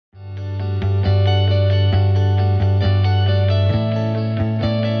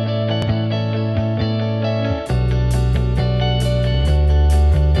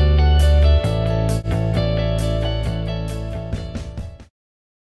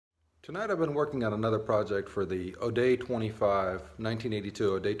Tonight I've been working on another project for the O'Day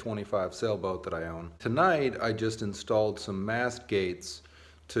 1982 O'Day 25 sailboat that I own. Tonight I just installed some mast gates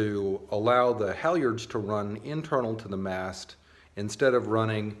to allow the halyards to run internal to the mast instead of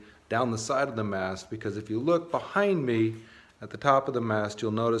running down the side of the mast, because if you look behind me at the top of the mast,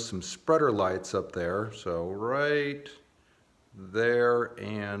 you'll notice some spreader lights up there. So right there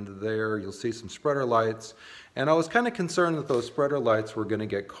and there you'll see some spreader lights, and I was kind of concerned that those spreader lights were going to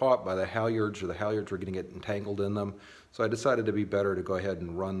get caught by the halyards, or the halyards were going to get entangled in them, so I decided to be better to go ahead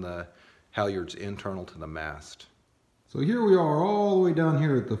and run the halyards internal to the mast. So here we are all the way down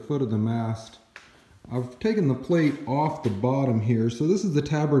here at the foot of the mast. I've taken the plate off the bottom here, so this is the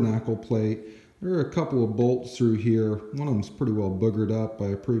tabernacle plate. There are a couple of bolts through here. One of them's pretty well boogered up by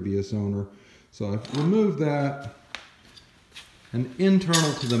a previous owner, so I've removed that. And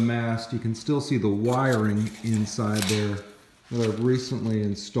internal to the mast, you can still see the wiring inside there that I've recently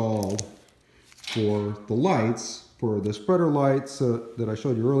installed for the lights, for the spreader lights that I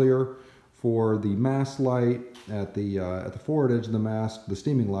showed you earlier, for the mast light at the forward edge of the mast, the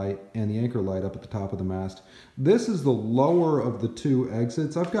steaming light, and the anchor light up at the top of the mast. This is the lower of the two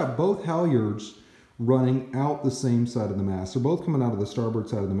exits. I've got both halyards running out the same side of the mast. They're both coming out of the starboard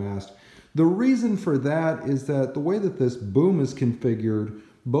side of the mast. The reason for that is that the way that this boom is configured,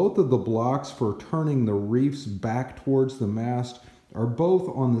 both of the blocks for turning the reefs back towards the mast are both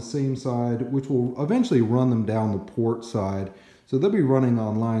on the same side, which will eventually run them down the port side. So they'll be running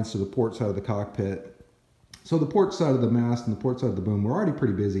on lines to the port side of the cockpit. So the port side of the mast and the port side of the boom were already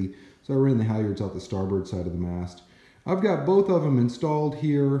pretty busy, so I ran the halyards out the starboard side of the mast. I've got both of them installed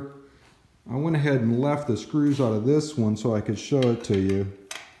here. I went ahead and left the screws out of this one so I could show it to you.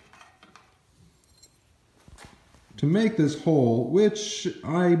 To make this hole, which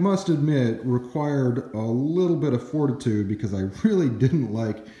I must admit required a little bit of fortitude because I really didn't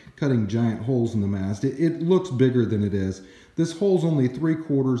like cutting giant holes in the mast. It looks bigger than it is. This hole's only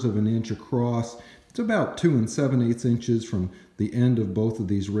 3/4 of an inch across. It's about 2 7/8 inches from the end of both of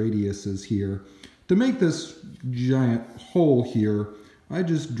these radiuses here. To make this giant hole here, I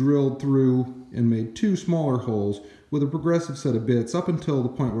just drilled through and made 2 smaller holes with a progressive set of bits up until the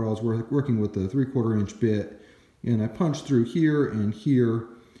point where I was working with the 3/4 inch bit. And I punched through here,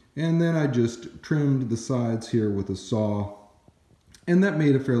 and then I just trimmed the sides here with a saw, and that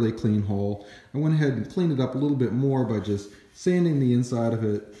made a fairly clean hole. I went ahead and cleaned it up a little bit more by just sanding the inside of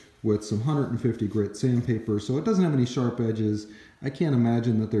it with some 150 grit sandpaper so it doesn't have any sharp edges. I can't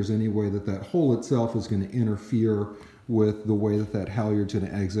imagine that there's any way that that hole itself is going to interfere with the way that that halyard's going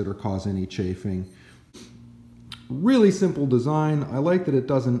to exit or cause any chafing. Really simple design. I like that it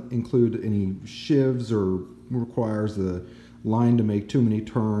doesn't include any shivs or requires the line to make too many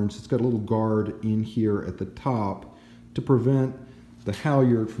turns. It's got a little guard in here at the top to prevent the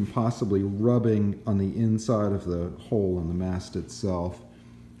halyard from possibly rubbing on the inside of the hole in the mast itself.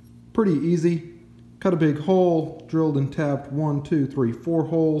 Pretty easy. Cut a big hole, drilled and tapped 1, 2, 3, 4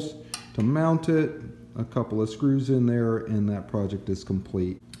 holes to mount it, a couple of screws in there, and that project is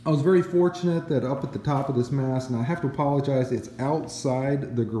complete. I was very fortunate that up at the top of this mast, and I have to apologize, it's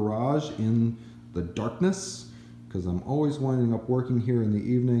outside the garage in the darkness, because I'm always winding up working here in the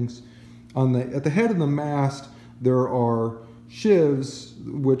evenings. At the head of the mast, there are shivs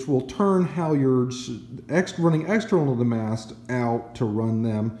which will turn halyards running external to the mast out to run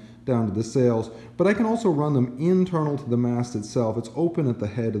them down to the sails, but I can also run them internal to the mast itself. It's open at the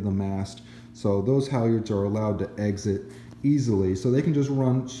head of the mast, so those halyards are allowed to exit easily, so they can just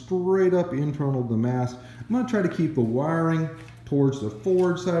run straight up internal to the mast. I'm going to try to keep the wiring towards the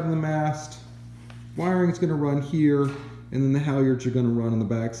forward side of the mast. Wiring's going to run here, and then the halyards are going to run on the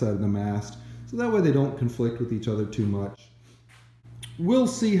back side of the mast, so that way they don't conflict with each other too much. We'll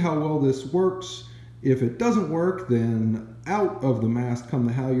see how well this works. If it doesn't work, then out of the mast come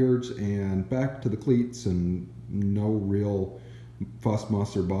the halyards and back to the cleats, and no real fuss,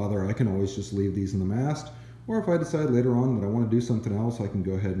 muss, or bother. I can always just leave these in the mast, or if I decide later on that I want to do something else, I can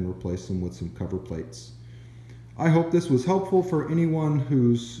go ahead and replace them with some cover plates. I hope this was helpful for anyone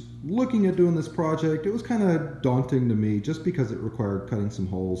who's looking at doing this project. It was kind of daunting to me just because it required cutting some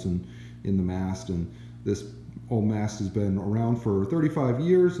holes in the mast, and this old mast has been around for 35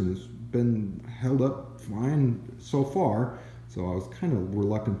 years and has been held up fine so far, so I was kind of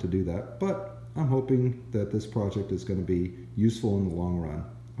reluctant to do that, but I'm hoping that this project is going to be useful in the long run.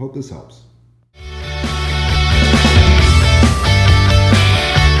 I hope this helps.